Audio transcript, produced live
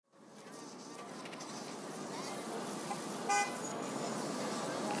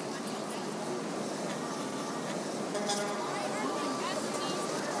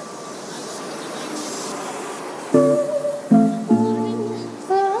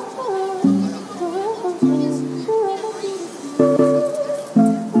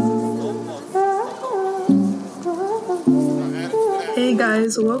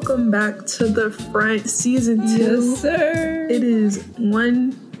guys, welcome back to The Front Season 2. Yes, sir. It is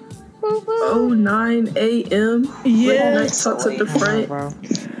 1:09 a.m. Yes. Night Talks at The Front.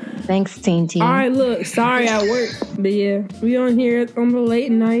 Thanks, Team. All right, look, sorry at work, but yeah, we on here on the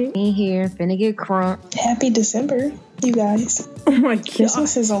late night. In here, finna get crunk. Happy December, you guys. Oh my God.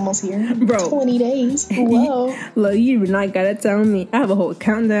 Christmas is almost here. Bro. 20 days. Whoa. Look, you do not gotta tell me. I have a whole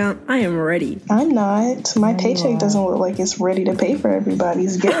countdown. I am ready. I'm not. My paycheck doesn't look like it's ready to pay for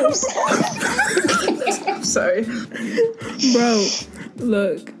everybody's gifts. I'm sorry. Bro,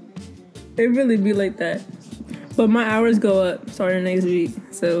 look, it really be like that. But my hours go up starting next week,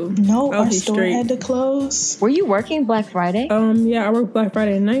 so No, I'll our be store straight. had to close. Were you working Black Friday? Yeah, I work Black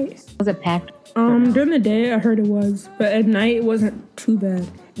Friday night. Was it packed? During the day, I heard it was, but at night, it wasn't too bad.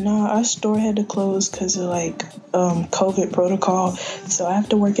 No, our store had to close because of COVID protocol. So I have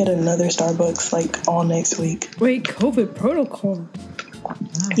to work at another Starbucks all next week. Wait, COVID protocol?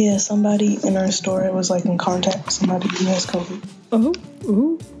 Yeah, somebody in our store was in contact with somebody who has COVID. Oh,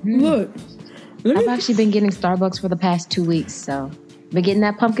 look. I've actually been getting Starbucks for the past 2 weeks, so been getting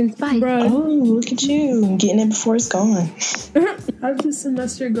that pumpkin spice. Bro. Oh, look at you. Getting it before it's gone. How did the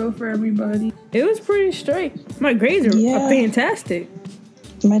semester go for everybody? It was pretty straight. My grades are fantastic.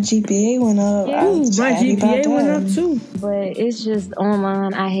 My GPA went up. I Ooh, was my happy about GPA went that. up too. But it's just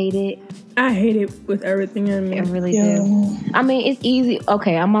online. I hate it. I hate it with everything in me. I really Yeah. do. I mean, it's easy.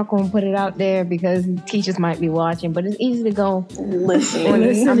 Okay, I'm not going to put it out there because teachers might be watching, but it's easy to go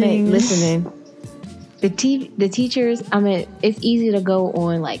listening. The teachers, it's easy to go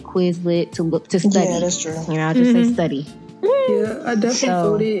on Quizlet to study. Yeah, that's true. I'll just say study. Yeah, I definitely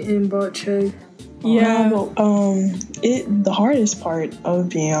voted and bought Che. Yeah. The hardest part of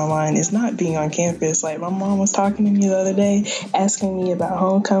being online is not being on campus. My mom was talking to me the other day, asking me about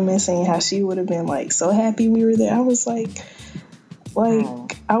homecoming, saying how she would have been so happy we were there. I was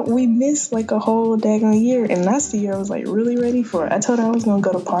we missed a whole daggone year, and that's the year I was really ready for it. I told her I was gonna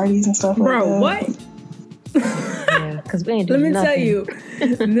go to parties and stuff Bro, like that. what? Yeah, because we ain't Let doing me nothing. tell you,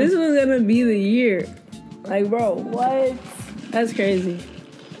 this was gonna be the year. Bro, what? That's crazy.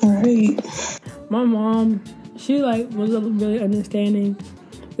 Right. My mom, she was really understanding.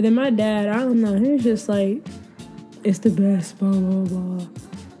 But then my dad, I don't know, he was just it's the best, blah, blah, blah.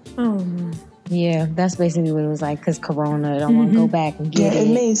 I don't know. Yeah, that's basically what it was because Corona, I don't want to go back and get Yeah, it.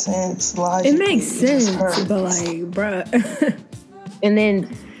 it made sense. Logically, It makes sense, just hurts. but bruh. And then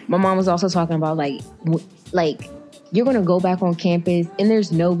my mom was also talking about you're going to go back on campus and there's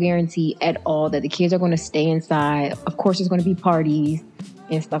no guarantee at all that the kids are going to stay inside. Of course, there's going to be parties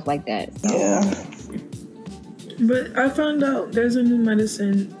and stuff like that. So. Yeah. But I found out there's a new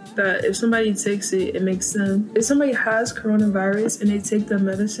medicine that if somebody takes it, it makes them... If somebody has coronavirus and they take the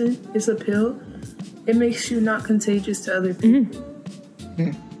medicine, it's a pill, it makes you not contagious to other people.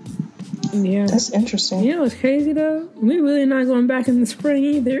 Yeah. That's interesting. You know what's crazy, though? We really not going back in the spring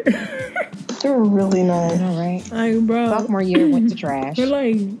either. They're really not. All right. Bro. Sophomore year went to trash.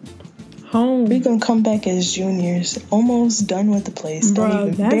 We're home. We're gonna come back as juniors, almost done with the place. Bro, Don't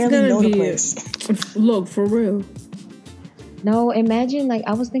even that's barely gonna know the be place. Look, for real. No, imagine,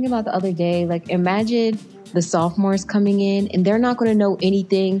 I was thinking about the other day, imagine the sophomores coming in and they're not going to know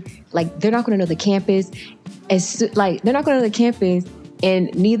anything. They're not going to know the campus. They're not going to know the campus,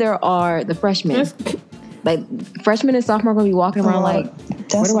 and neither are the freshmen. Freshmen and sophomore are going to be walking around where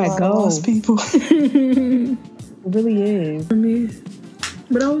do I go? Lost people. It really is. For me.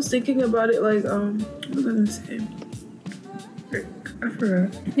 But I was thinking about it what was I gonna say? I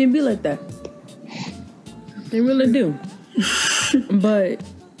forgot. It be like that. They really do. But,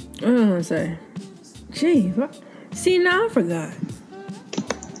 what am I gonna say? Gee, see, now I forgot.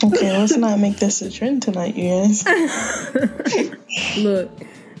 Okay, let's not make this a trend tonight, you guys. Look,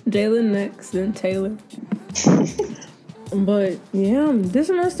 Jalen next, then Taylor. But, yeah, this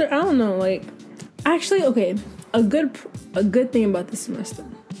semester, I don't know, actually, okay, a good thing about this semester.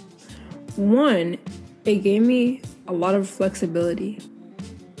 One, it gave me a lot of flexibility.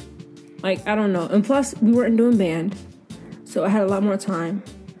 I don't know. And plus, we weren't doing band, so I had a lot more time.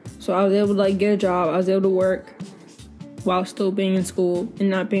 So I was able to get a job. I was able to work while still being in school and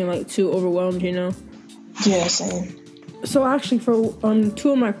not being too overwhelmed, Yeah, same. So actually, for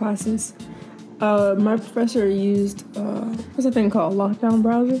 2 of my classes, my professor used what's that thing called? Lockdown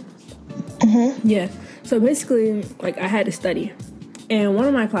browser. Mm-hmm. Yeah. So basically, I had to study, and one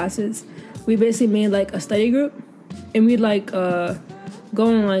of my classes, we basically made a study group, and we'd go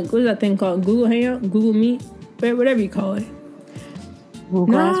on what is that thing called? Google Hangout, Google Meet, whatever you call it. Google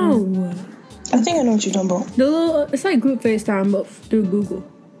Classroom? No, I think I know what you're talking about. the little it's like group FaceTime but through Google.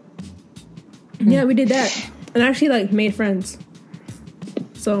 Yeah, we did that, and actually made friends.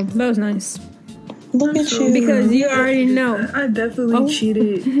 So that was nice. Look at you. Because you already know. I definitely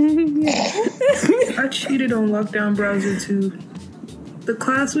cheated. I cheated on lockdown browser too. The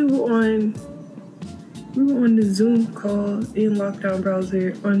class we were on the Zoom call in lockdown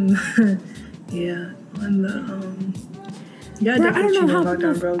browser on the Bro, I don't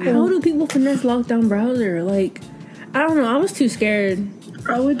know how do people finesse lockdown browser? Like, I don't know. I was too scared.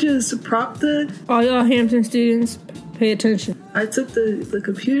 I would just prop all y'all Hampton students, pay attention. I took the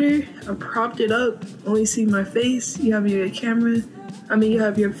computer, I propped it up, only see my face. You have your camera. You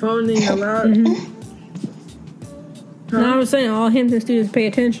have your phone and your laptop. No, I was saying all Hampton students pay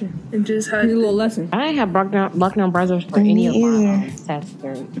attention. And just had a little lesson. I didn't have lockdown browsers for any of my tests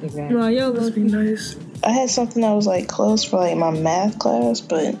or exams. No, yo, must be nice. I had something that was like close for like my math class,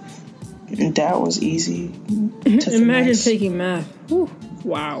 but that was easy. Imagine taking math. Whew.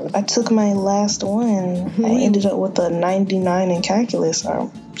 Wow. I took my last one. I ended up with a 99 in calculus.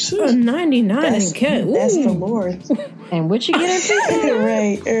 A 99 in calculus. That's the Lord. And what you get in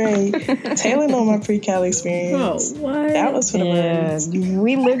Right. Taylor know my pre-cal experience. Oh, what? That was for the birds.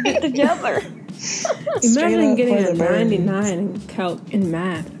 We lived it together. Imagine getting a 99 in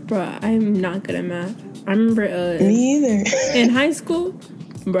math. Bruh, I'm not good at math. I remember me either. In high school,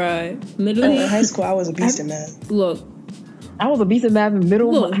 bruh, literally in high school I was a beast in math. Look, I was a beast in math in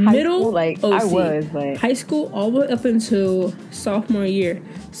middle school, like OC. I was like high school all the way up until sophomore year.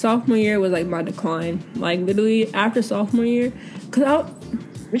 Sophomore year was like my decline. Like literally after sophomore year, cause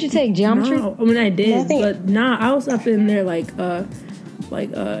would you take geometry? No, I did, but I was up in there like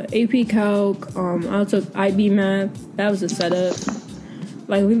AP Calc. I took IB math. That was a setup.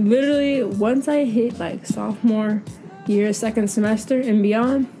 Like literally, once I hit like sophomore year, second semester and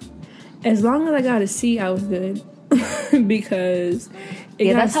beyond, as long as I got a C, I was good. Because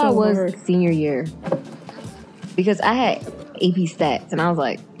that's how it was hard. Senior year. Because I had AP Stats and I was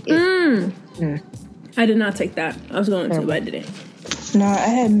like, I did not take that. I was going to, but I didn't. No, I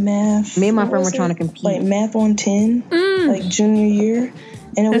had math. Me and my friend were trying to compete. Like math 110, like junior year.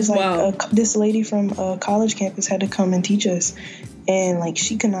 And it was this lady from a college campus had to come and teach us. And like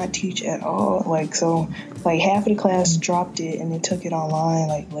she could not teach at all. Like so like half of the class dropped it and they took it online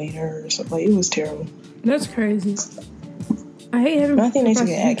like later or something. Like it was terrible. That's crazy. I hate having professors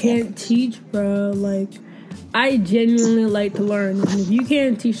you can't teach, bro. Like I genuinely like to learn. And if you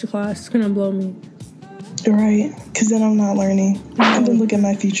can't teach the class, it's gonna blow me. Right, because then I'm not learning. I have to look at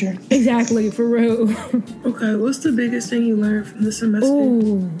my future. Exactly, for real. Okay, what's the biggest thing you learned from the semester?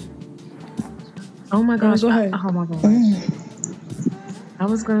 Ooh. Oh my gosh. Go ahead. Oh my gosh. I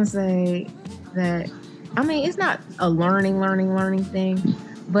was going to say that, it's not a learning thing,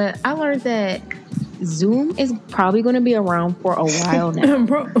 but I learned that Zoom is probably going to be around for a while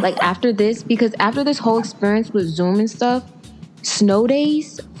now. Like after this, because after this whole experience with Zoom and stuff, snow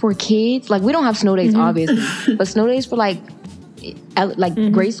days for kids, like we don't have snow days obviously, but snow days for like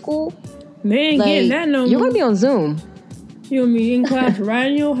grade school, they ain't getting that no more. You're gonna be on Zoom. You're gonna be in class right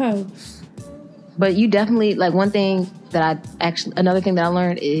in your house. But you definitely, like, another thing that I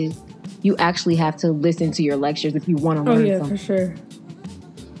learned is you actually have to listen to your lectures if you want to learn something. For sure.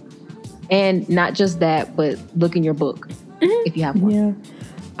 And not just that, but look in your book if you have one. Yeah,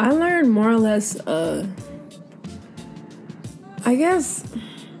 I learned more or less. I guess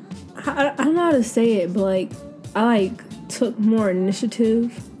I don't know how to say it, but like I took more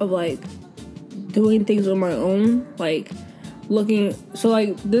initiative of like doing things on my own, like looking. So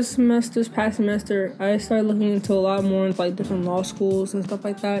like this past semester, I started looking into a lot more into like different law schools and stuff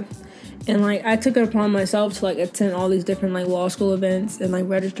like that. And like I took it upon myself to like attend all these different like law school events and like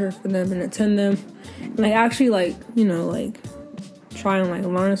register for them and attend them, and like actually like like try and like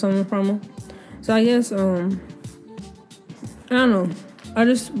learn something from them. So I guess I don't know. I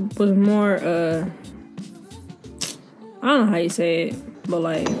just was more, I don't know how you say it, but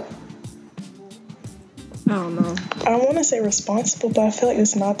like, I don't know. I want to say responsible, but I feel like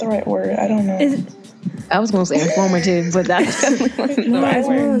it's not the right word. I don't know. I was going to say informative, but that's definitely no, as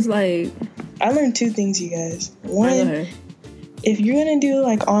well as like... I learned two things, you guys. One, if you're going to do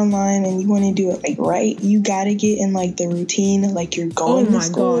like online and you want to do it like right, you got to get in like the routine, like you're going to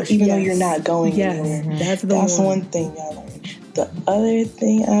school, even though you're not going anywhere. That's one thing I learned. The other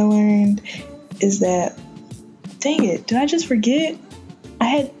thing I learned is that, dang it, did I just forget?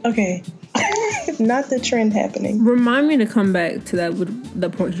 Not the trend happening. Remind me to come back to that with the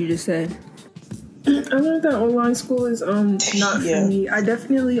point you just said. I learned that online school is not for me. I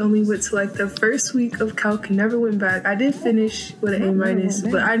definitely only went to like the first week of calc and never went back. I did finish with an A-,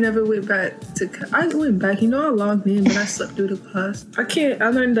 but I never went back to I went back. I logged in, but I slept through the class. I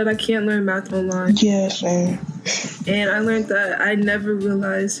learned that I can't learn math online. Yeah, same. And I learned that I never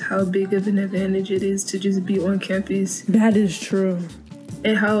realized how big of an advantage it is to just be on campus. That is true.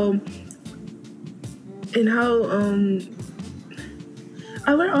 And how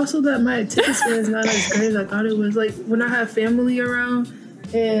I learned also that my attention span is not as great as I thought it was. Like when I have family around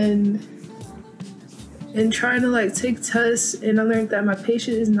and trying to like take tests, and I learned that my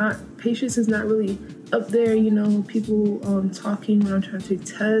patience is not really up there. You know, people talking when I'm trying to take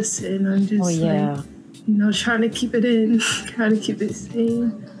tests, and I'm just like, you know, trying to keep it in, trying to keep it sane.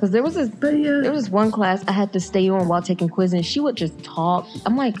 Because there was this one class I had to stay on while taking quiz, and she would just talk.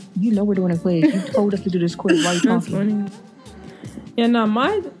 I'm like, you know, we're doing a quiz. You told us to do this quiz. Why are you talking? Funny. Yeah, no,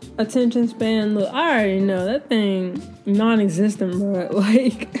 my attention span, look, I already know that thing non-existent, bro.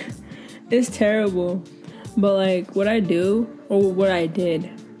 Like, it's terrible. But like, what I do or what I did,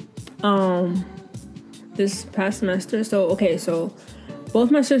 this past semester. So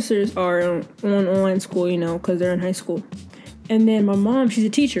both my sisters are on online school, you know, because they're in high school. And then my mom, she's a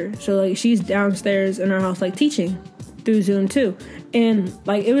teacher. So, like, she's downstairs in her house, like, teaching through Zoom, too. And,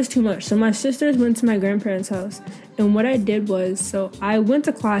 like, it was too much. So my sisters went to my grandparents' house. And what I did was, so I went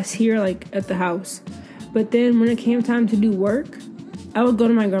to class here, like, at the house. But then when it came time to do work, I would go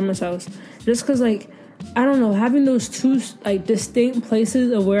to my grandma's house. Just because, like, I don't know, having those two, like, distinct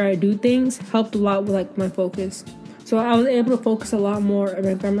places of where I do things helped a lot with, like, my focus. So I was able to focus a lot more at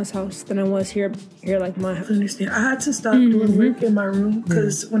my grandma's house than I was here like my house. I understand. I had to stop doing work in my room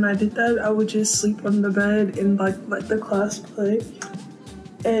because when I did that, I would just sleep on the bed and like let the class play.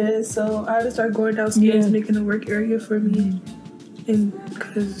 And so I had to start going downstairs, making a work area for me. And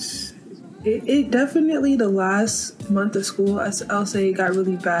because it definitely, the last month of school, I'll say it got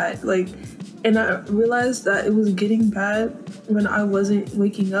really bad. Like, and I realized that it was getting bad when I wasn't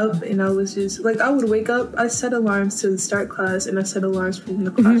waking up, and I was just like, I would wake up, I set alarms to start class, and I set alarms for when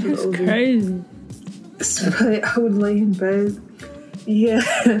the class was over. Crazy. So I would lay in bed. Yeah.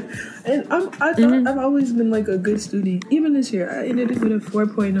 And I thought I've always been like a good student. Even this year, I ended up with a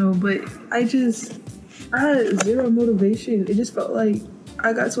 4.0, but I had zero motivation. It just felt like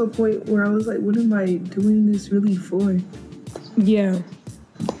I got to a point where I was like, what am I doing this really for? Yeah.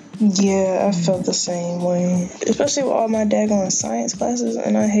 Yeah, I felt the same way. Especially with all my daggone science classes,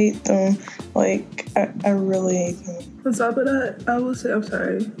 and I hate them. Like, I really hate them. On top of that, I will say, I'm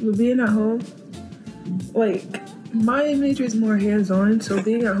sorry, but being at home, like, my major is more hands-on, so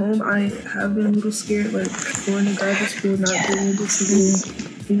being at home, I have been a little scared, like, going to graduate school, not being able to do,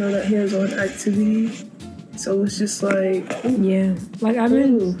 you know, that hands-on activity. So it's just like, yeah. Like, I've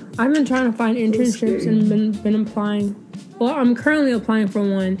been trying to find internships and been applying. Well, I'm currently applying for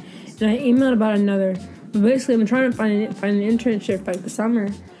one, and I emailed about another. But basically, I'm trying to find an internship like the summer.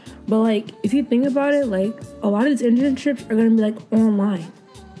 But like, if you think about it, like a lot of these internships are gonna be like online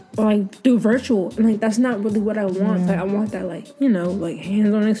or like do virtual, and like that's not really what I want. Like I want that like, you know, like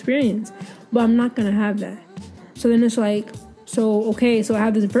hands-on experience. But I'm not gonna have that. So then it's like, so I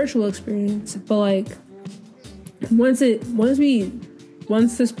have this virtual experience, but like once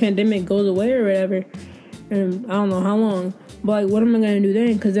this pandemic goes away or whatever. And I don't know how long, but like, what am I gonna do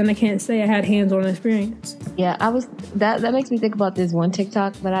then? Because then I can't say I had hands-on experience. Yeah, that makes me think about this one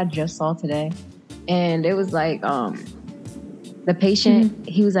TikTok that I just saw today, and it was like the patient,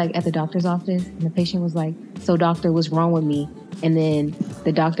 he was like at the doctor's office, and the patient was like, "So doctor, what's wrong with me?" And then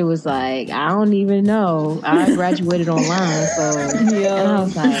the doctor was like, "I don't even know. I graduated online." So and I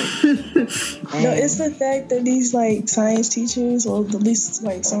was like, no, it's the fact that these like science teachers, or at least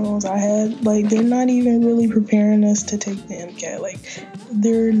like some ones I had, like they're not even really preparing us to take the MCAT. Like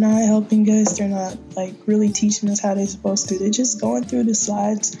they're not helping us. They're not like really teaching us how they're supposed to. They're just going through the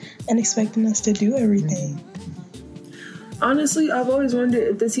slides and expecting us to do everything. Honestly, I've always wondered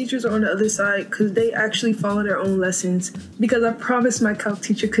if the teachers are on the other side because they actually follow their own lessons. Because I promise my calc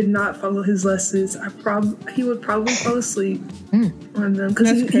teacher could not follow his lessons. He would probably fall asleep on them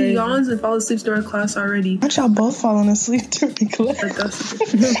because he yawns and falls asleep during class already. Aren't y'all both falling asleep during class?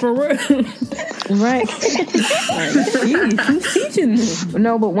 For real. Right. Jeez, who's teaching this?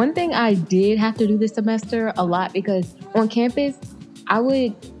 No, but one thing I did have to do this semester a lot, because on campus, I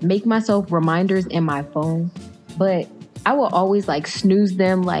would make myself reminders in my phone, but I will always like snooze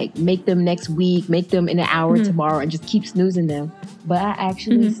them, like make them next week, make them in an hour tomorrow, and just keep snoozing them. But I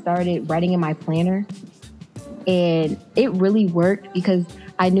actually started writing in my planner, and it really worked because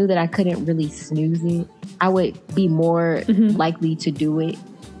I knew that I couldn't really snooze it. I would be more likely to do it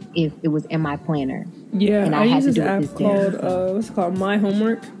if it was in my planner. Yeah, and I use this app called what's it called? My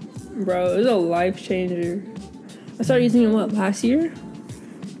Homework. Bro, it's a life changer. I started using it last year,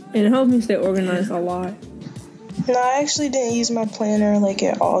 and it helped me stay organized a lot. No, I actually didn't use my planner like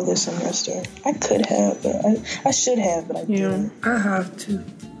at all this semester. I could have, but I should have, but I didn't. I have to.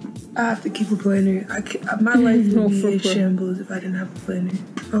 I have to keep a planner. My life would be in shambles if I didn't have a planner.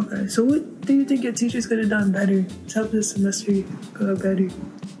 Okay, so what do you think your teachers could have done better to help this semester go better?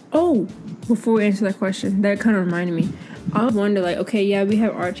 Oh, before we answer that question, that kind of reminded me. I wonder, like, okay, yeah, we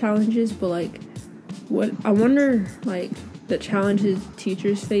have art challenges, but like, what I wonder, like, the challenges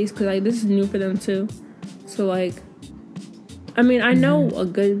teachers face, because like this is new for them too. So like, I mean, I know a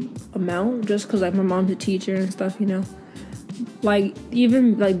good amount just because like my mom's a teacher and stuff, you know. Like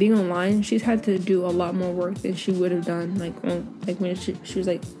even like being online, she's had to do a lot more work than she would have done when she was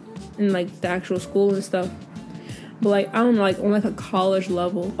like in like the actual school and stuff. But like I don't know, like on like a college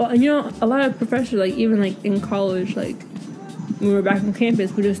level. Well, and you know, a lot of professors like even like in college, like when we're back on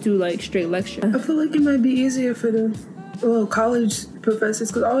campus, we just do like straight lecture. I feel like it might be easier for the college professors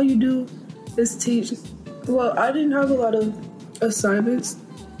because all you do is teach. Well, I didn't have a lot of assignments.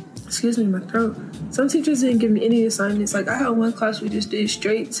 Excuse me, my throat. Some teachers didn't give me any assignments. Like I had one class we just did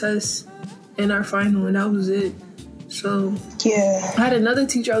straight tests in our final, and that was it. So yeah, I had another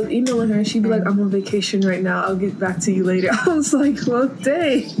teacher. I was emailing her, and she'd be like, "I'm on vacation right now. I'll get back to you later." I was like, "Well,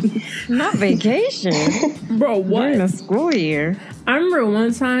 dang, Not vacation, Bro, what? during the school year. I remember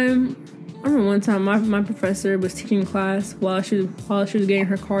one time my professor was teaching class while she was getting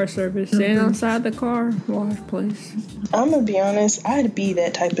her car serviced, standing outside the car wash place. I'm gonna be honest, I'd be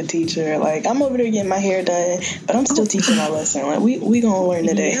that type of teacher. Like I'm over there getting my hair done, but I'm still teaching my lesson. Like we gonna learn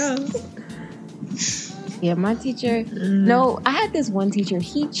today. Yeah, my teacher. No, I had this one teacher.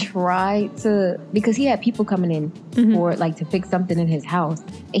 He tried to, because he had people coming in for like to fix something in his house,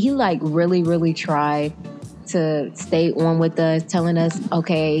 and he like really, really tried to stay on with us, telling us,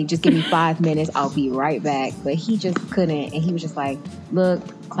 okay, just give me 5 minutes, I'll be right back. But he just couldn't, and he was just like, look,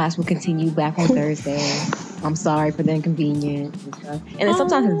 class will continue back on Thursday. I'm sorry for the inconvenience and stuff. And then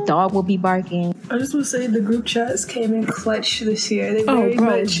sometimes his dog will be barking. I just want to say the group chats came in clutch this year. They very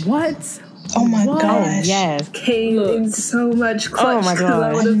much What? Oh my Oh, gosh. yes. came in so much clutch. Oh my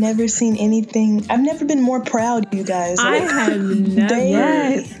God. I've never seen anything. I've never been more proud, you guys. I have never.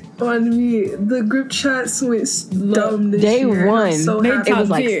 Yes. On me, the group chats went dumb this Day year. one, I'm so they happy. it was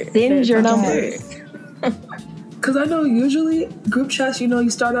like, tier. send your Top numbers. Because I know usually group chats, you know, you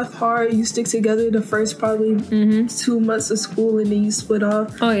start off hard, you stick together the first probably 2 months of school, and then you split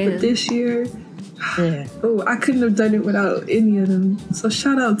off. Oh, yeah. But this year, Yeah. I couldn't have done it without any of them. So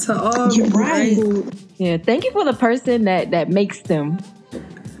shout out to all You're the right. people Yeah. Thank you for the person that makes them.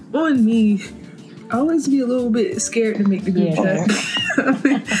 on me. I always be a little bit scared to make the group Yeah.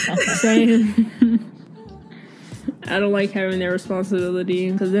 chat. Same. I don't like having that responsibility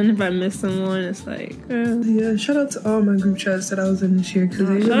because then if I miss someone, it's like. Yeah, shout out to all my group chats that I was in this year. Cause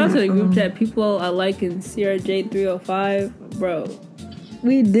they Shout out to the really, group chat people I like in CRJ 305, bro.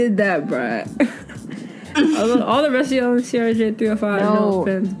 We did that, bro. all the rest of y'all in CRJ 305, no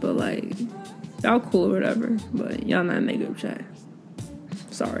offense, but like y'all cool or whatever. But y'all not in that group chat.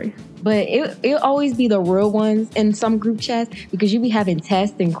 Sorry. But it'll always be the real ones in some group chats because you be having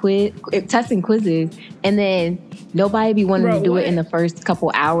tests and quizzes, and then nobody be wanting to do it in the first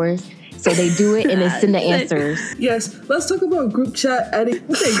couple hours. So they do it and then send the answers. Yes, let's talk about group chat etiquette.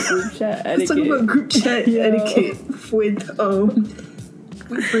 Group chat etiquette. Let's talk about group chat etiquette with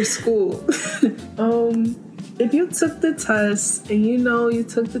for school. If you took the test and you know you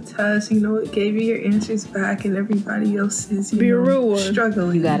took the test, you know it gave you your answers back, and everybody else is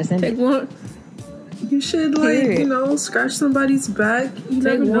struggling. You gotta send Take it. one. You should scratch somebody's back. You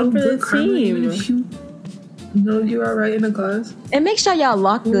Take never know one for the good karma, even team. if you know you are right in the class. And make sure y'all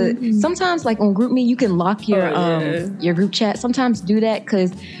lock the. Sometimes, like on GroupMe, you can lock your your group chat. Sometimes do that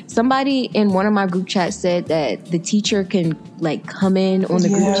because somebody in one of my group chats said that the teacher can like come in on the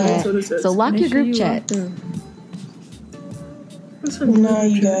group That's what it chat. says. So lock Make your sure group you chat. lock them. No,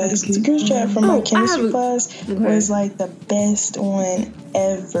 you guys, the group chat from my chemistry class Okay. was like the best one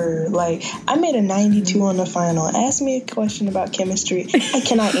ever. Like, I made a 92 on the final. Ask me a question about chemistry, I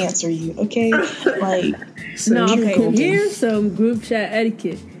cannot answer you. Okay, like, No, you're okay. golden. Here's some group chat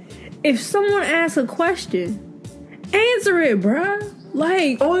etiquette. If someone asks a question, answer it, bruh.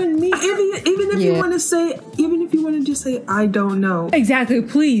 Like, On me, even if you Yeah. want to say, even if you want to just say, I don't know. exactly,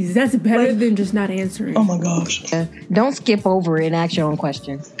 please. That's better Like- than just not answering. Oh my gosh, Don't skip over it and ask your own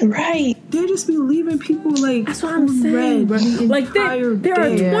question. right? They just be leaving people like That's what I'm on saying, red bro. the Like, there are entire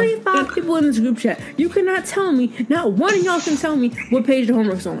day. 25 people in this group chat. You cannot tell me, not one of y'all can tell me what page the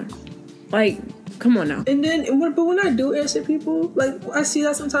homework's on. Like, come on now. And then, but when I do answer people, like I see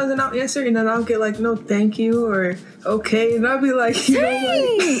that sometimes, and I'll answer, and then I'll get like, no, thank you, or okay, and I'll be like, you know,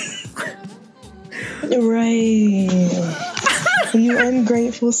 like, Right. You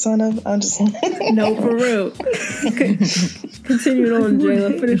ungrateful son of... I'm just... No, for real. Continue on,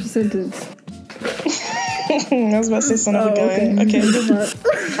 Jayla. Finish the sentence. I was about to say son of a gun. Okay.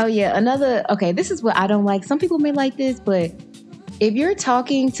 Oh yeah, another. Okay, this is what I don't like. Some people may like this, but if you're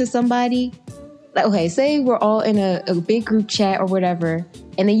talking to somebody, like, okay, say we're all in a big group chat or whatever,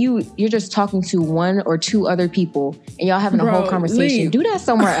 and then you're just talking to one or two other people, and y'all having a whole conversation. Leave. Do that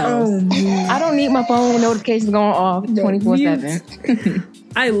somewhere else. I don't need my phone with notifications going off 24/7.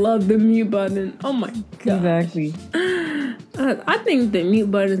 I love the mute button. Oh my god. Exactly. I think the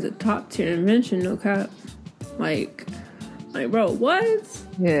mute button is a top tier invention. No cap. Like, bro, what?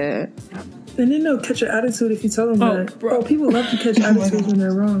 Yeah. And then they'll catch your attitude if you tell them that. Bro. Oh, people love to catch attitudes when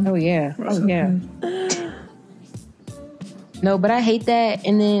they're wrong. Oh yeah. Oh yeah. No, but I hate that.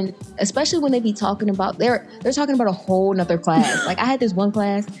 And then, especially when they be talking about, they're talking about a whole nother class. Like, I had this one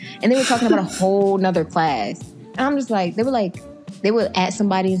class, and they were talking about a whole nother class. And I'm just like, they would ask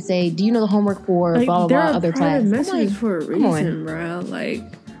somebody and say, do you know the homework for Like, blah, blah, blah, other class? Messages Like, for a reason, bro. Like,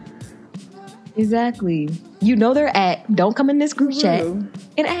 exactly. You know they're at, don't come in this group chat and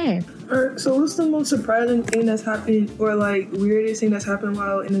ask. So what's the most surprising thing that's happened, or like weirdest thing that's happened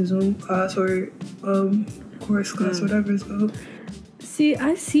while in a Zoom class or course class, whatever it's called? see,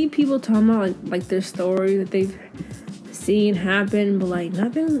 I see people talking about like their story that they've seen happen, but like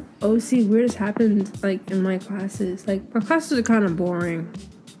nothing OC weird has happened like in my classes. Like, my classes are kind of boring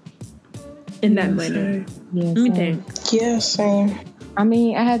in that manner. Yeah, Let me same. think. Yeah, same. I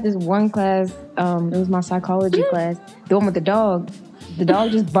mean, I had this one class, it was my psychology class, the one with the dog. The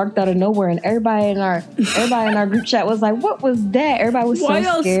dog just barked out of nowhere, and everybody in our group chat was like, "What was that?" Everybody was Why so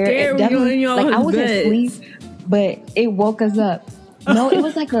y'all scared. scared It when you in y'all's like I was beds? asleep, but it woke us up. No, it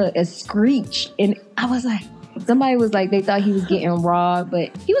was like a screech, and I was like, somebody was like, they thought he was getting robbed,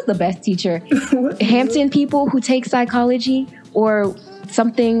 but he was the best teacher. Hampton people who take psychology or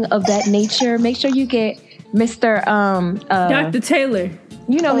something of that nature, make sure you get Mr. Dr. Taylor.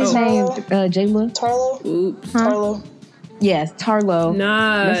 You know his name, Jayla. Tarlo? Oops. Tarlo. Yes, Tarlo.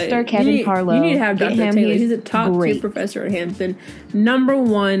 Nah. Mr. Kevin Tarlo. You need to have Get Dr. him. Taylor. He is He's a top great. tier professor at Hampton. Number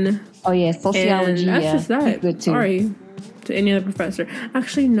one. Oh yeah, sociology. And that's Yeah, just that. he's good too. Sorry to any other professor.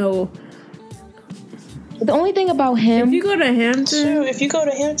 Actually, no. The only thing about him, If you go to Hampton, Shoot, if you go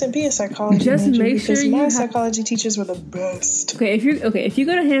to Hampton, be a psychology Just major, make sure because you my have- psychology teachers were the best. if you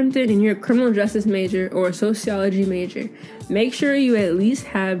go to Hampton and you're a criminal justice major or a sociology major, make sure you at least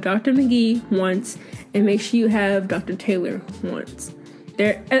have Dr. McGee once, and make sure you have Dr. Taylor once.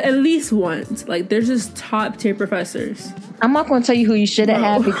 They're at least once. Like, they're just top tier professors. I'm not going to tell you who you shouldn't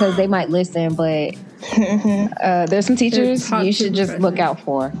have because they might listen, but there's some teachers top you should tier just look professors. out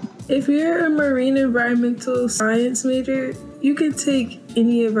for. If you're a marine environmental science major, you can take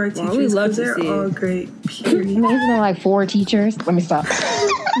any of our Well, we teachers love because to they're see all it. great. I Period. mean, isn't there like 4 teachers? Let me stop.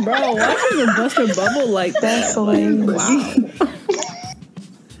 Bro, why should you bust a bubble like that? That's hilarious. Wow.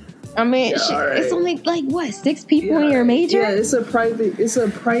 I mean, it's only like what 6 people in your major? Yeah, it's a private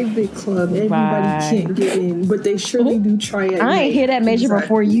club. Everybody Right. can't get in, but they surely do try it. I ain't hear that major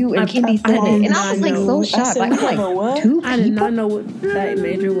before you and Kimmy said I it, did and I was like not so know. shocked. I said, Like, I'm "Never what?" like 2 I did people. not know what that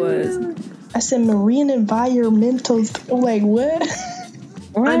major was. I said marine environmental. I'm like, what?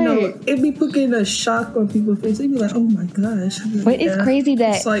 Right. I know it'd be putting a shock on people's face. They'd be like, "Oh my gosh!" But it's crazy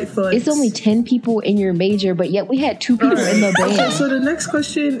that Slight flex. it's only 10 people in your major, but yet we had 2 people in the Okay, band. so the next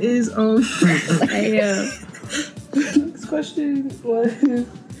question is Yeah. next question was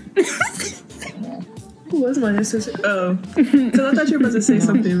who was my assistant? Oh, because I thought you were about to say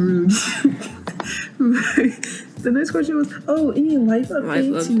something rude. The next question was, any life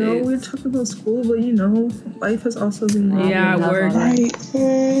updates? You know, updates. we're talking about school, but you know, life has also been. Yeah, I work. Right.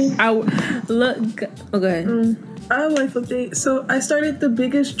 Look. Okay. I have a life update. So I started the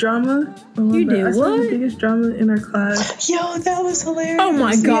biggest drama. You did I started what? the biggest drama in our class. Yo, that was hilarious. Oh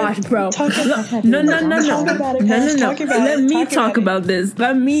my gosh, bro. Talk about No. Talk about it, No. guys. Talk about Let it. me Talk talk about this.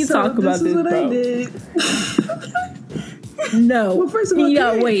 Let me So talk about this this, is what bro. I did. No. Well, first of all, you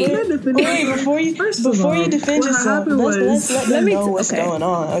gotta wait. Wait, before you defend what yourself, happened let's let them me know t- what's okay. going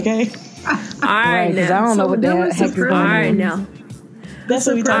on, okay? All right, Because I now. don't know So what the there heck was is some going All on. right, now. That's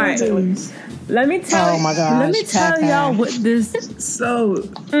what we talking Surprise. Let me tell. Oh my gosh, Let me tell Pat. y'all what this So,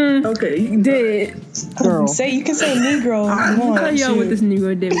 okay, you can did. Girl. You can say Negro if you want. Tell y'all what Shoot. this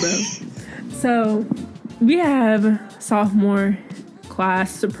Negro did, bro. So we have sophomore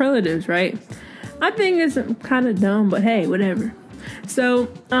class superlatives, right? I think it's kind of dumb, but hey, whatever. So,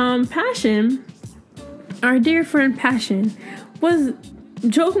 Passion, our dear friend Passion, was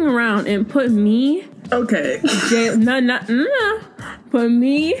joking around and put me, Okay. put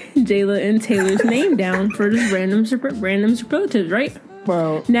me, Jayla, and Taylor's name down for just random superlatives, right?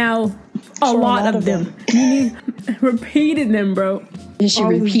 Bro. Now, a lot of them. Meaning, repeated them, bro. And she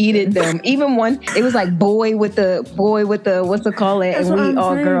repeated them. Even one, it was like boy with the what's it called it, and we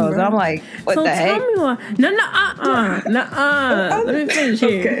all saying, girls. Bro. I'm like, what the heck? Tell me why. Let me finish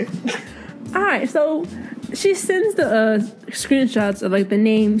here. Okay. All right, so she sends the screenshots of like the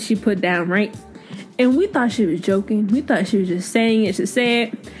name she put down, right? And we thought she was joking. We thought she was just saying it to say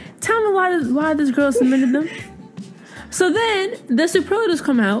it. Tell me why this girl submitted them. So then the superlatives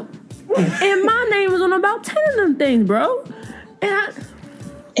come out, and my name was on about 10 of them things, bro.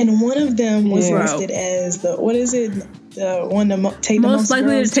 And one of them was listed as the one to take the most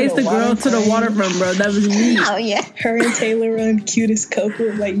likely to taste the girl to the waterfront, bro. That was me. Oh yeah, her and Taylor run cutest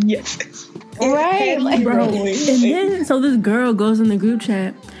couple. Like yeah, right, like, bro. And then so this girl goes in the group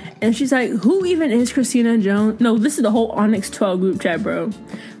chat, and she's like, "Who even is Christina Jones?" No, this is the whole Onyx 12 group chat, bro.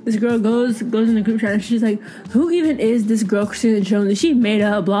 This girl goes in the group chat, and she's like, "Who even is this girl, Christina Jones? Is she made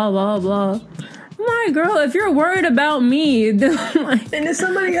up? Blah blah blah." My girl, if you're worried about me, then like, and if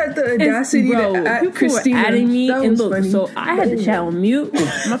somebody had the audacity to add Christina, were adding me, that and was look, funny. So I had the chat on mute.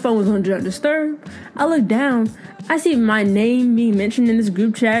 My phone was on Do Not Disturb. I look down. I see my name being mentioned in this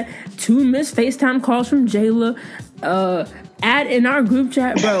group chat. 2 missed FaceTime calls from Jayla. Add in our group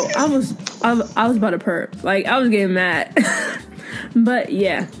chat, bro. I was about to perp. Like I was getting mad. But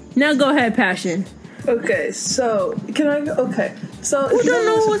yeah, now go ahead, Passion. Okay, so can I go? Okay, so who don't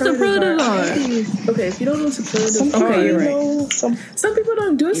know what superlatives are? Okay, if you don't know what superlatives are, okay, you're right. Some people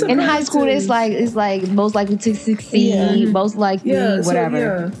don't do superlatives. In high school, it's like most likely to succeed, most likely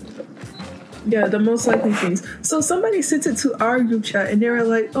whatever. Yeah, the most likely things. So somebody sent it to our group chat, and they were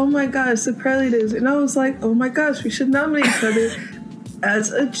like, "Oh my gosh, superlatives!" And I was like, "Oh my gosh, we should nominate each other."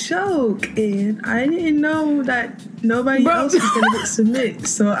 As a joke, and I didn't know that nobody else was gonna hit submit,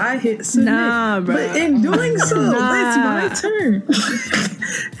 so I hit submit. Nah, bro. But in doing so, it's my turn.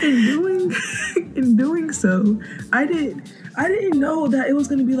 in doing so, I didn't know that it was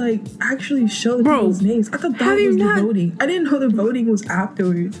gonna be like actually show the people's names. I thought that was the voting. I didn't know the voting was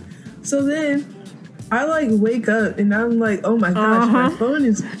afterwards. So then I like wake up and I'm like, oh my gosh, my phone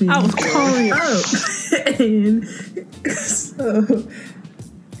is being I was calling up. And so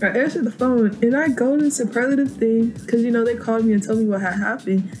I answered the phone and I go to the superlative thing because they called me and told me what had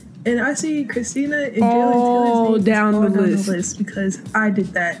happened. And I see Christina and Jayla Taylor's down the list because I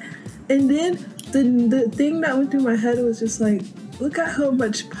did that. And then the thing that went through my head was just like, look at how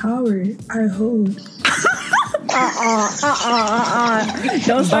much power I hold.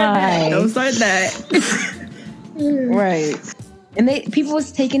 Don't start that. Right. And people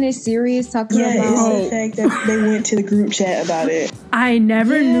was taking it serious, talking about it's the fact that they went to the group chat about it. I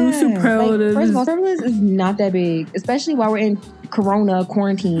never knew superlatives. First of all, superlatives is not that big, especially while we're in Corona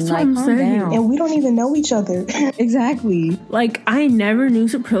quarantine. That's like, calm down. And we don't even know each other. Exactly. Like, I never knew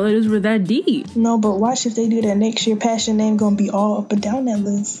superlatives were that deep. No, but watch if they do that next year. Passion name gonna be all up and down that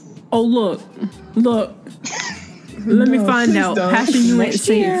list. Oh, look. Let me find out. Passion, you ain't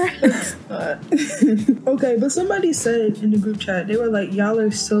safe. Okay, but somebody said in the group chat, they were like, y'all are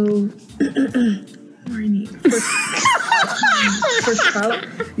so horny for clout.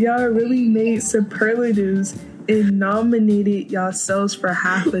 Y'all really made superlatives and nominated yourselves for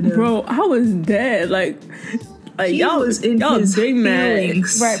half of them. Bro, I was dead. Like y'all was in his big mad.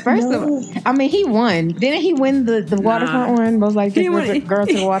 Right, first of all, I mean, he won. Didn't he win the waterfront one? Was like the girl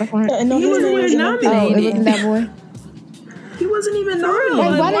to the waterfront? No, he wasn't even nominated. Oh, it wasn't that boy? He wasn't even nominated.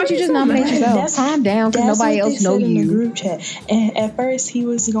 Like, why didn't you just nominate yourself? Calm down, because nobody else know you. In the group chat, and at first he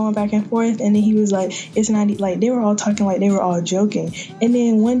was going back and forth, and then he was like, "It's not like they were all talking like they were all joking." And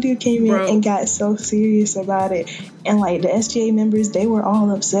then one dude came in and got so serious about it, and like the SGA members, they were all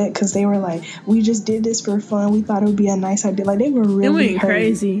upset because they were like, "We just did this for fun. We thought it would be a nice idea." Like they were really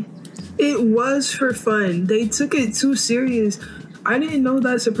crazy. It was for fun. They took it too serious. I didn't know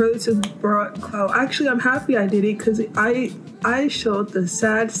that superlatives brought clout. Actually, I'm happy I did it because I showed the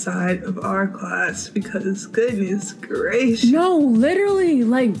sad side of our class because goodness gracious. No, literally,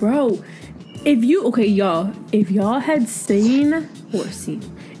 like, bro, if y'all had if y'all had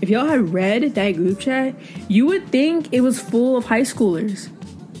read that group chat, you would think it was full of high schoolers.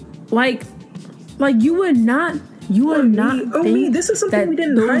 Like you would not think this is something that we did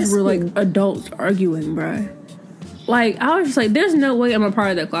in high those school. were like adults arguing, bruh. Like, I was just like, there's no way I'm a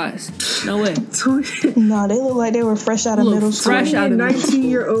part of that class. No way. No, they look like they were fresh out of middle school. 20 and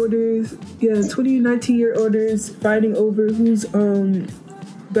 19-year-olders fighting over who's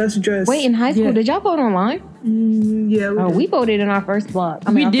Best dress. Wait, in high school, Yeah. did y'all vote online? Yeah. Oh, we voted in our first block.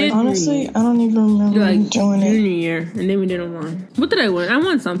 We our did. first Honestly, I don't even remember Like doing junior it. year, and then we did online. What did I win? I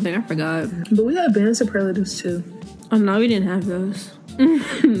won something. I forgot. But we had band superlatives too. Oh no, we didn't have those. We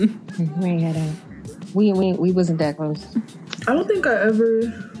ain't had that. We wasn't that close. I don't think I ever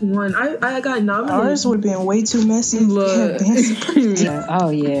won. I got nominated. Ours would have been way too messy. if we had Look. band Yeah. Oh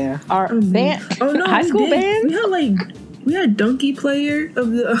yeah. Our band. Oh no, high we school did. band. We had donkey player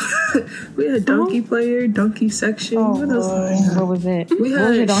of the. We had donkey player, donkey section. Oh, What else? boy. What was it? We What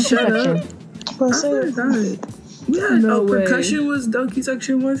was your had donkey shut section? up. Well, I forgot. We had No way. percussion was donkey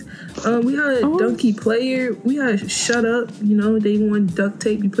section was. We had Oh. donkey player. We had shut up. You know they want duct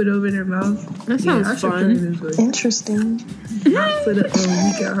tape you put over their mouth. That sounds I should put fun. it this way. Interesting. Not for the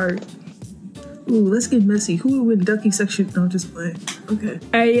weak at heart. Ooh, let's get messy. Who would win ducky section? No, just playing. Okay.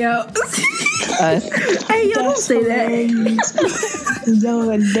 Hey yo, Us. hey yo, don't say that.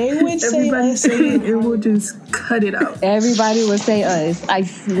 Yo, they would say Everybody us. say it and we'll just cut it out. Everybody would say us. I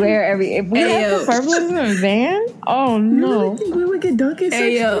swear. If we Hey, had yo. superfluous in a van, oh You no. really think we would get donkey section?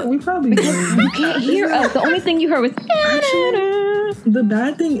 Hey, yo. We probably would. You can't hear us. The only thing you heard was. The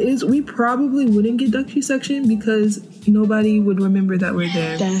bad thing is we probably wouldn't get ducky section because nobody would remember that we're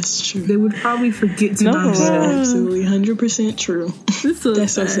there. That's true. They would probably forget to No. not That's say it. absolutely 100% true. This so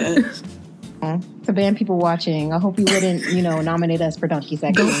That's so sad. To band people watching, I hope you wouldn't, nominate us for donkey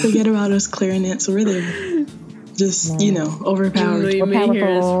section. Don't forget about us clarinets. We're there. Just, overpowered. You We're may hear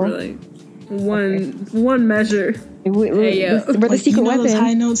us powerful. for like one measure. Hey, yo. we're the secret you know those high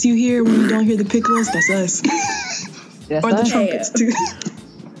weapon. notes you hear when you don't hear the piccolos? That's us. That's Or the us. trumpets, too.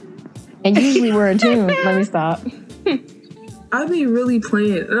 And usually we're in tune. Let me stop. I'd be really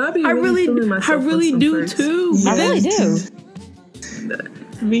playing. And I'd be really feeling myself. I on really some do parts. too. I really do.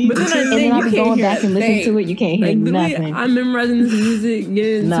 Me But then too. I And think then I'll you be can't going hear back and a listening thing. to it. You can't hear Like the way nothing. I'm memorizing this music,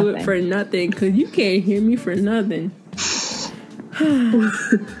 getting into Nothing. it for nothing, because you can't hear me for nothing.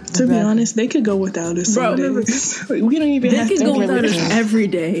 To be honest, they could go without us Bro, some days. We don't even They have can to go do without us it. every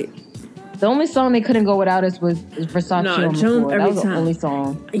day. The only song they couldn't go without us was Versace Nah, on the Joan floor. every That was the time. only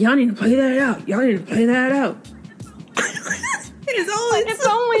song. Y'all need to play that out. Y'all need to play that out. It's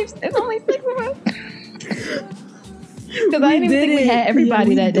only 6 of us. Because I didn't even did think we it. had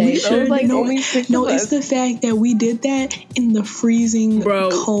everybody that day. We So it was like only 6 No, of it's us. the fact that we did that in the freezing Bro.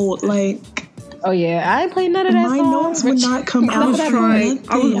 cold. Like, Oh yeah, I ain't played none of that my song. notes would not come I out. was That's trying.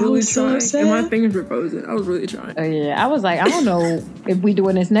 I was I really was so trying. upset. And my fingers were frozen. I was really trying. Oh yeah, I was like, I don't know if we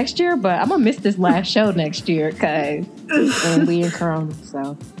doing this next year, but I'm gonna miss this last show next year because we in Corona.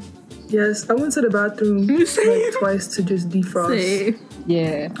 So Yes, I went to the bathroom like twice to just defrost. Say,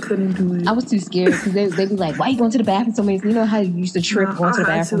 yeah, Couldn't do it. I was too scared because they be like, "Why you going to the bathroom so many?" You know how you used to trip Nah, going to the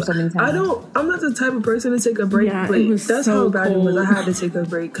I had bathroom so many times. I'm not the type of person to take a break, Yeah, but it was that's so how bad it was. I cold. had to take a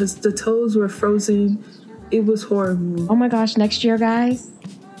break because the toes were frozen. It was horrible. Oh my gosh, next year, guys,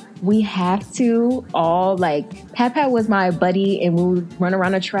 we have to all Pat Pat was my buddy and we would run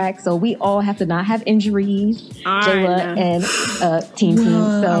around the track, so we all have to not have injuries. Jayla and Team.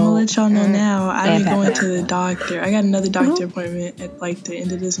 Well, So I'm gonna let y'all know now. I'm and going Pat to the doctor. I got another doctor appointment at the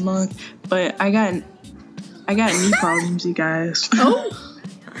end of this month, but I got knee problems, you guys. Oh,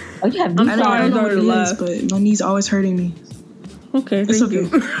 you have knee I'm I sorry, don't know what I it laugh. is, but my knee's always hurting me. Okay, It's thank okay.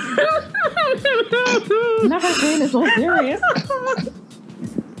 you. Never been so serious.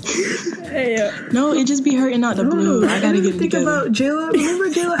 Hey, No, it just be hurting out the blue. I gotta get it think together. about Jayla. Remember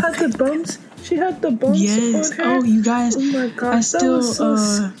Jayla had the bumps? She had the bumps Yes. on her. Oh, you guys. Oh my gosh, I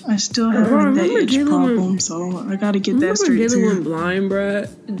still have Bro, that remember itch Jayla problem, so I gotta get that remember straight Jayla went too. blind, bruh?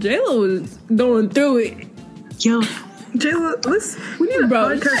 Jayla was going through it. Yo, Jayla, we need a Bro.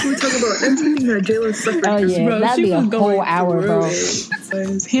 podcast where we talk about everything that Jayla suffered. Oh yeah, Bro, that'd she be a was going whole hour, through bro. it.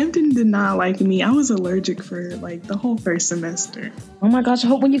 because Hampton did not like me. I was allergic for the whole first semester. Oh my gosh, I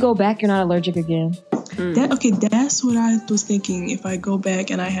hope when you go back you're not allergic again. That's what I was thinking. If I go back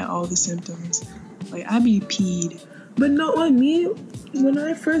and I had all the symptoms, I'd be peed. But no, on me, when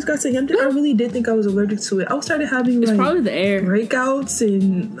I first got to Hampton, I really did think I was allergic to it. I started having It's probably the air. breakouts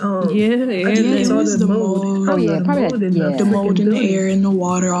and I Yeah, think Yeah, it's it all was the the mold. mold. Oh, yeah, probably mold that- in yeah. The mold in the building. air and the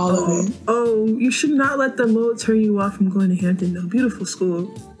water, all of it. Oh, you should not let the mold turn you off from going to Hampton, though. Beautiful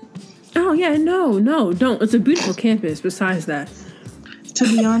school. Oh yeah, no, don't. It's a beautiful campus. Besides that, To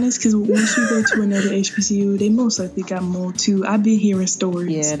be honest, because once you go to another HBCU, they most likely got mold too. I've been hearing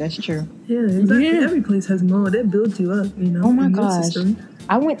stories. Yeah, that's true. Yeah, exactly. Yeah. Every place has mold. It builds you up, Oh my immune gosh. system.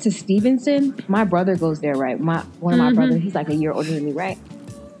 I went to Stevenson. My brother goes there, right? One of my brothers, he's like a year older than me, right?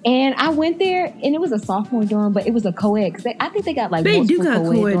 And I went there, and it was a sophomore dorm, but it was a co-ed. 'Cause I think they got They do multiple got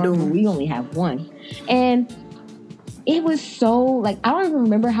co-ed dorms, dorms. but we only have one. And it was so, like, I don't even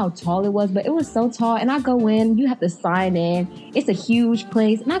remember how tall it was, but it was so tall. And I go in, you have to sign in. It's a huge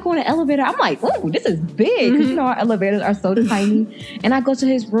place. And I go in the elevator. I'm like, oh, this is big. Because, you know, our elevators are so tiny. And I go to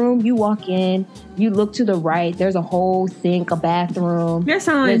his room. You walk in. You look to the right. There's a whole sink, a bathroom. That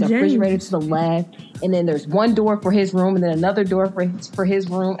sounds like There's a James. refrigerator to the left. And then there's one door for his room and then another door for his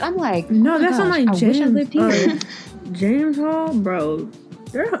room. And I'm like, No, oh my that sounds gosh, like I James. wish I lived here. James Hall, bro.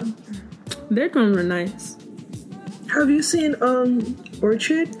 Their dorms are nice. Have you seen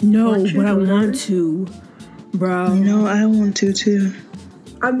Orchard? No, Orchard but I or want whatever? to, bro. No, I want to too.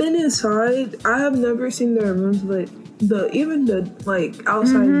 I've been inside. I have never seen their rooms, but even the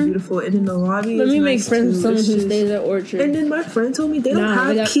outside is beautiful, and in the lobby. Let is me make nice friends too. with someone It's who just- stays at Orchard. And then my friend told me they don't Nah,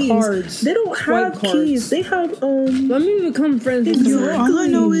 they have got keys. cards. They don't have Swipe keys. cards. They have Let me become friends with Yo, someone all I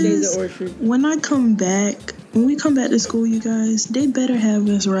know who stays is at Orchard. when we come back to school, you guys, they better have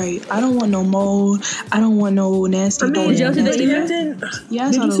us right. I don't want no mold. I don't want no nasty. I mean, Did y'all see the but email? Hampton, Yeah,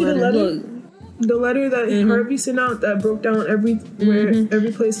 I did saw you the see the letter. letter? Look, The letter that Harvey sent out that broke down every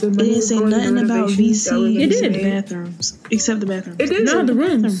place the It money didn't was say going to nothing about renovations that were VC. gonna It be did. made. Bathrooms, except the bathrooms. It did. no, the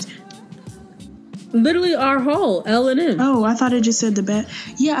rooms. Bathrooms. Literally our hall, L&M. Oh, I thought it just said the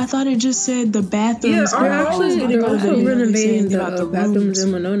Yeah, I thought it just said the bathrooms. Yeah, They're our actually halls, they're but also they renovating said the about bathrooms rooms.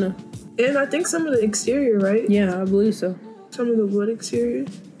 in Winona. And I think some of the exterior, right? Yeah, I believe so. Some of the wood exterior.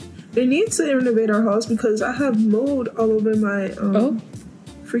 They need to renovate our house because I have mold all over my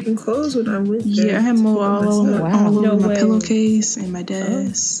freaking clothes when I went there. Yeah, I had mold all over, Wow. all over No my way. pillowcase and my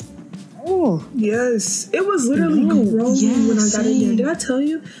desk. Oh, Yes, it was literally growing when I got in there. same. Did I tell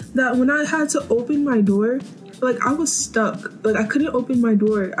you that when I had to open my door, like I was stuck. Like I couldn't open my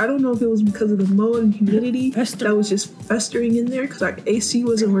door. I don't know if it was because of the mold and humidity Fester. that was just festering in there because our AC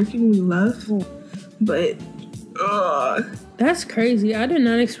wasn't working when we left. But, That's crazy. I did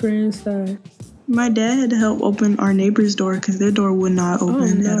not experience that. My dad had to help open our neighbor's door because their door would not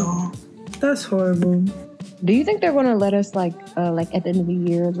open no. at all. that's horrible. do you think they're going to let us like at the end of the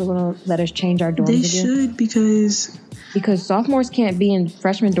year, they're going to let us change our dorms They again? should Because sophomores can't be in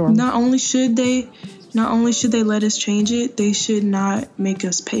freshman dorms. not only should they let us change it, they should not make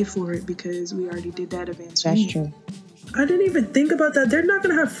us pay for it because we already did that advance. That's payment. true. I didn't even think about that. They're not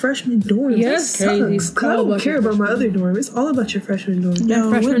gonna have freshman dorms. Yeah, That that's crazy. sucks. 'Cause I All don't about care your about my freshman other dorm. It's all about your freshman dorm. No,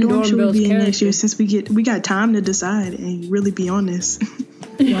 freshman what dorm dorm should we builds be in next character. year since we got time to decide and really be honest?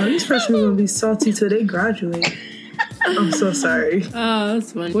 Wow, these freshmen gonna be salty till they graduate. I'm so sorry. Oh,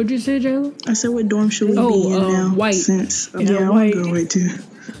 that's funny. What'd you say, Jayla? I said, what dorm should we Oh, be in now? white. Since Yeah, I white. want to go white too.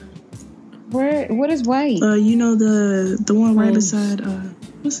 What is white? You know the one right Holmes. beside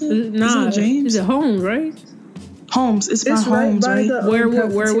what's it? Is it, nah, is it James? Is it Holmes, right? Holmes. It's by It's right Holmes, by right? the Where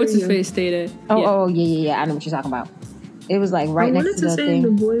what's his cafeteria. face stayed at? Oh, yeah. I know what you're talking about. It was like right I next wanted to to the stay in the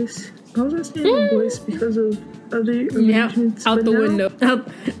thing. voice. I was gonna stay in the voice because of other Yeah, arrangements. out but the now, window,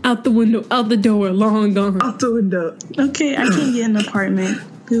 out the window, out the door, long gone. Out the window. Okay, I can't get an apartment.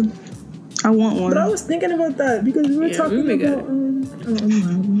 I want one. But I was thinking about that because we were Yeah, talking we got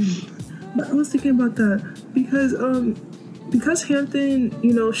about but I was thinking about that because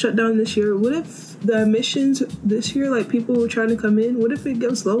Hampton, shut down this year. What if the admissions this year, like people were trying to come in, what if it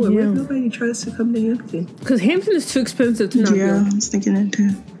goes lower? What Yeah. if nobody tries to come to Hampton? Because Hampton is too expensive to not yeah, go. I was thinking that too.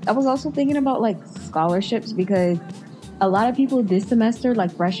 I was also thinking about like scholarships because a lot of people this semester,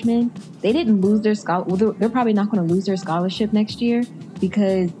 like freshmen, they didn't lose their they're probably not going to lose their scholarship next year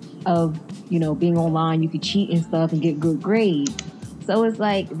because of being online. You could cheat and stuff and get good grades. So it's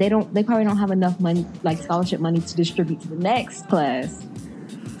like they probably don't have enough money, like scholarship money, to distribute to the next class.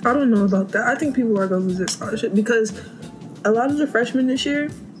 I don't know about that. I think people are going to lose their scholarship because a lot of the freshmen this year,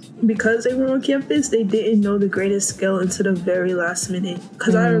 because they were on campus, they didn't know the graded scale until the very last minute.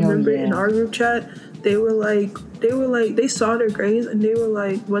 Because I remember in our group chat, they they saw their grades and they were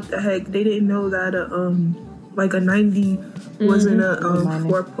like, what the heck? They didn't know that a 90 wasn't a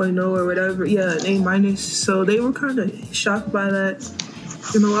 4.0 or whatever. Yeah, an A minus. So they were kind of shocked by that.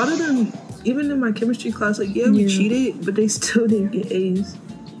 And a lot of them, even in my chemistry class, we cheated, but they still didn't get A's.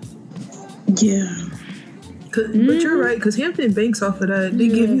 Yeah. But you're right, because Hampton banks off of that. They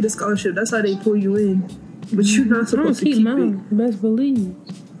give you the scholarship. That's how they pull you in. But you're not I don't supposed to keep keep mine. it. Best believe.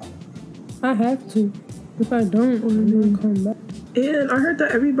 I have to. If I don't, I'm gonna come back. And I heard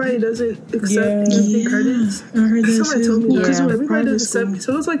that everybody doesn't accept Yeah. Hampton credits. I heard that Somebody too. told me Because that. we're a Everybody private doesn't school. accept.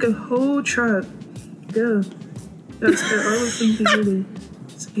 So it's like a whole trap. Yeah. That's the all of them together.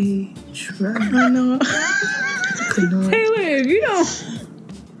 It's a trap. I know. Taylor, if you don't.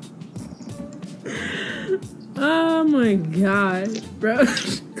 Oh my god, bro.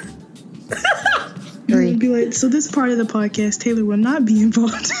 You'd be like, so this part of the podcast, Taylor will not be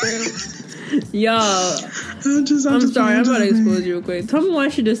involved. Y'all, I'm sorry. I'm about to expose you real quick. Tell me why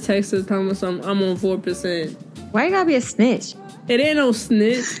she just texted Thomas I'm on 4%. Why you gotta be a snitch? It ain't no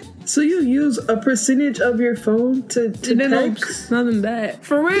snitch. So you use a percentage of your phone to It ain't text? nothing bad.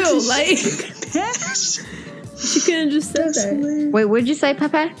 For real, like she couldn't just say that. Wait, what did you say,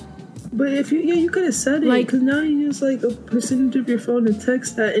 Pepe? But if you could have said it, Like- because now you use like a percentage of your phone to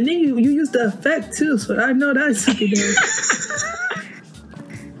text that, and then you use the effect too. So I know that's secondary.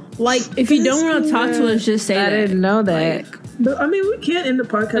 Like if you don't want to talk to us, just say I that. didn't know that. But I mean, we can't end the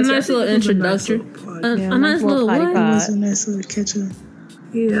podcast. A nice I think little it was a nice introductory. little pod. A nice little potty what? pod. It was a nice little catch up.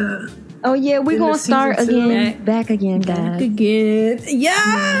 Yeah. Oh yeah, we're In gonna the start season two. again. Back again, Back guys. again.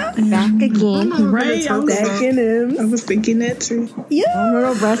 Yeah. Back again. Right, I was, Back in him. I was thinking that too. On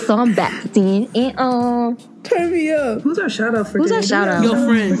the rest, so I'm back again. And Turn me up. Who's our shout out for Who's today? our shout out? Your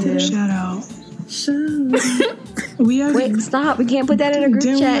friend. Yeah. Shout out. We already, wait, stop. We can't put that in a group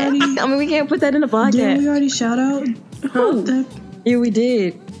Didn't we chat. already- I mean, we can't put that in a didn't we podcast. already shout out? Who? Yeah, we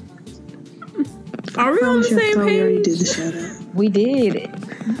did. Are we on the same We already page? did the shout out. We did.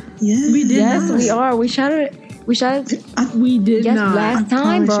 Yeah. We did Yes, not. we are. We shouted. We shouted. We did Yes, not. last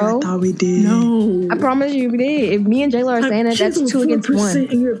time, Promise you, bro. I thought we did. No. I promise you, we did. If me and Jayla are saying it, that's She's 2 against 1.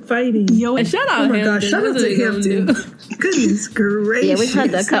 4% and you're fighting. Yo, And shout out Oh my Hampton. gosh, shout out That's to what we gonna Hampton. do. Goodness gracious. Yeah, we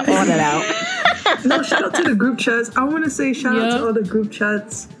tried to cut all that out. No, shout out to the group chats. I want to say shout out Yeah. to all the group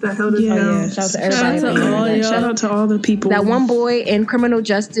chats that held us Yeah, down. yeah. Shout out to Shout out everybody. to all y'all. shout out to all the people. That one boy in criminal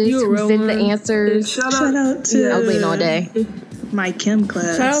justice You a who real sent the one. And answers. shout Shout out to I was waiting all day. my chem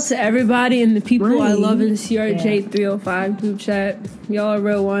class. Shout out to everybody and the people I Right. love in CRJ 305 group chat. Y'all are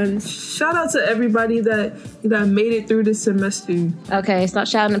real ones. Shout out to everybody that made it through this semester. Okay, stop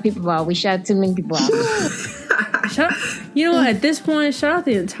shouting at people out. We shout too many people out. Shout, you know what? At this point, shout out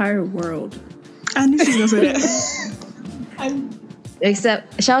the entire world. I knew she was gonna say that.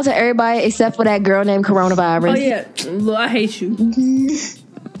 Except shout out to everybody except for that girl named Coronavirus. Oh yeah, Look, I hate you.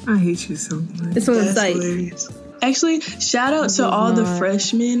 I hate you so much. It's on the That's site. hilarious. Actually, shout out to all the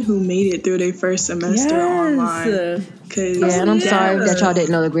freshmen who made it through their first semester online. Cause Yeah, and I'm sorry Yeah. that y'all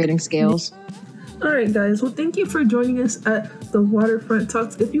didn't know the grading scales. All right, guys. Well, thank you for joining us at the Waterfront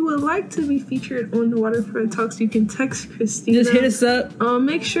Talks. If you would like to be featured on the Waterfront Talks, you can text Christina. Just hit us up.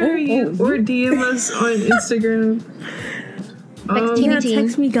 Make sure you or DM us on Instagram. Teeny team.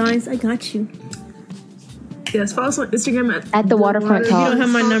 Text me, guys. I got you. Yes, follow us on Instagram At the Waterfront You don't Talks. have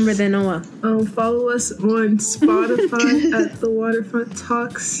my number, then Noah. Follow us on Spotify at the Waterfront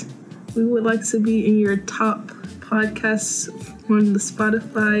Talks. We would like to be in your top podcasts on the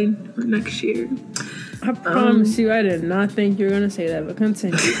Spotify for next year. I promise you, I did not think you were gonna say that, but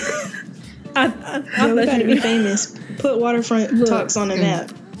continue. I we thought gotta you be famous. Put Waterfront Talks on the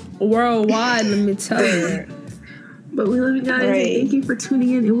map. worldwide. Let me tell you. But we love you guys. And Right. thank you for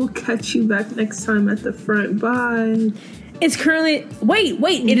tuning in, and we'll catch you back next time at the front. Bye. It's currently wait.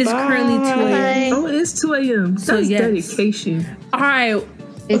 It is currently 2 a.m. Oh, it is 2 a.m. So, That's yes. dedication. All right.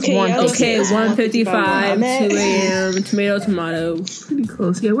 It's Okay, 1:50. Okay, It's 1:55, 2 1:55. a.m. Tomato. Pretty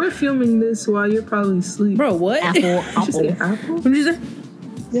close. Yeah, we're filming this while you're probably asleep. Bro, what? Apple, Did you say apple. apple? What did you say?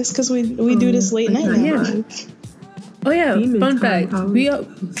 Just because we do this late night. Okay, now. bye. Oh yeah, Demon fun time, fact. probably.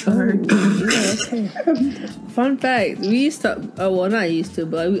 We Sorry. yeah, okay. Fun fact. We used to. Oh well, not used to,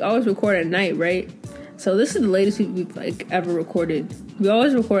 but like, we always record at night, right? So this is the latest we've like ever recorded. We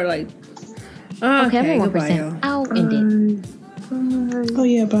always record like. Okay, Okay, I'm at goodbye, 1%. y'all. I'll end it. Bye. Oh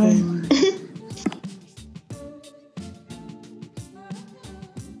yeah, bye.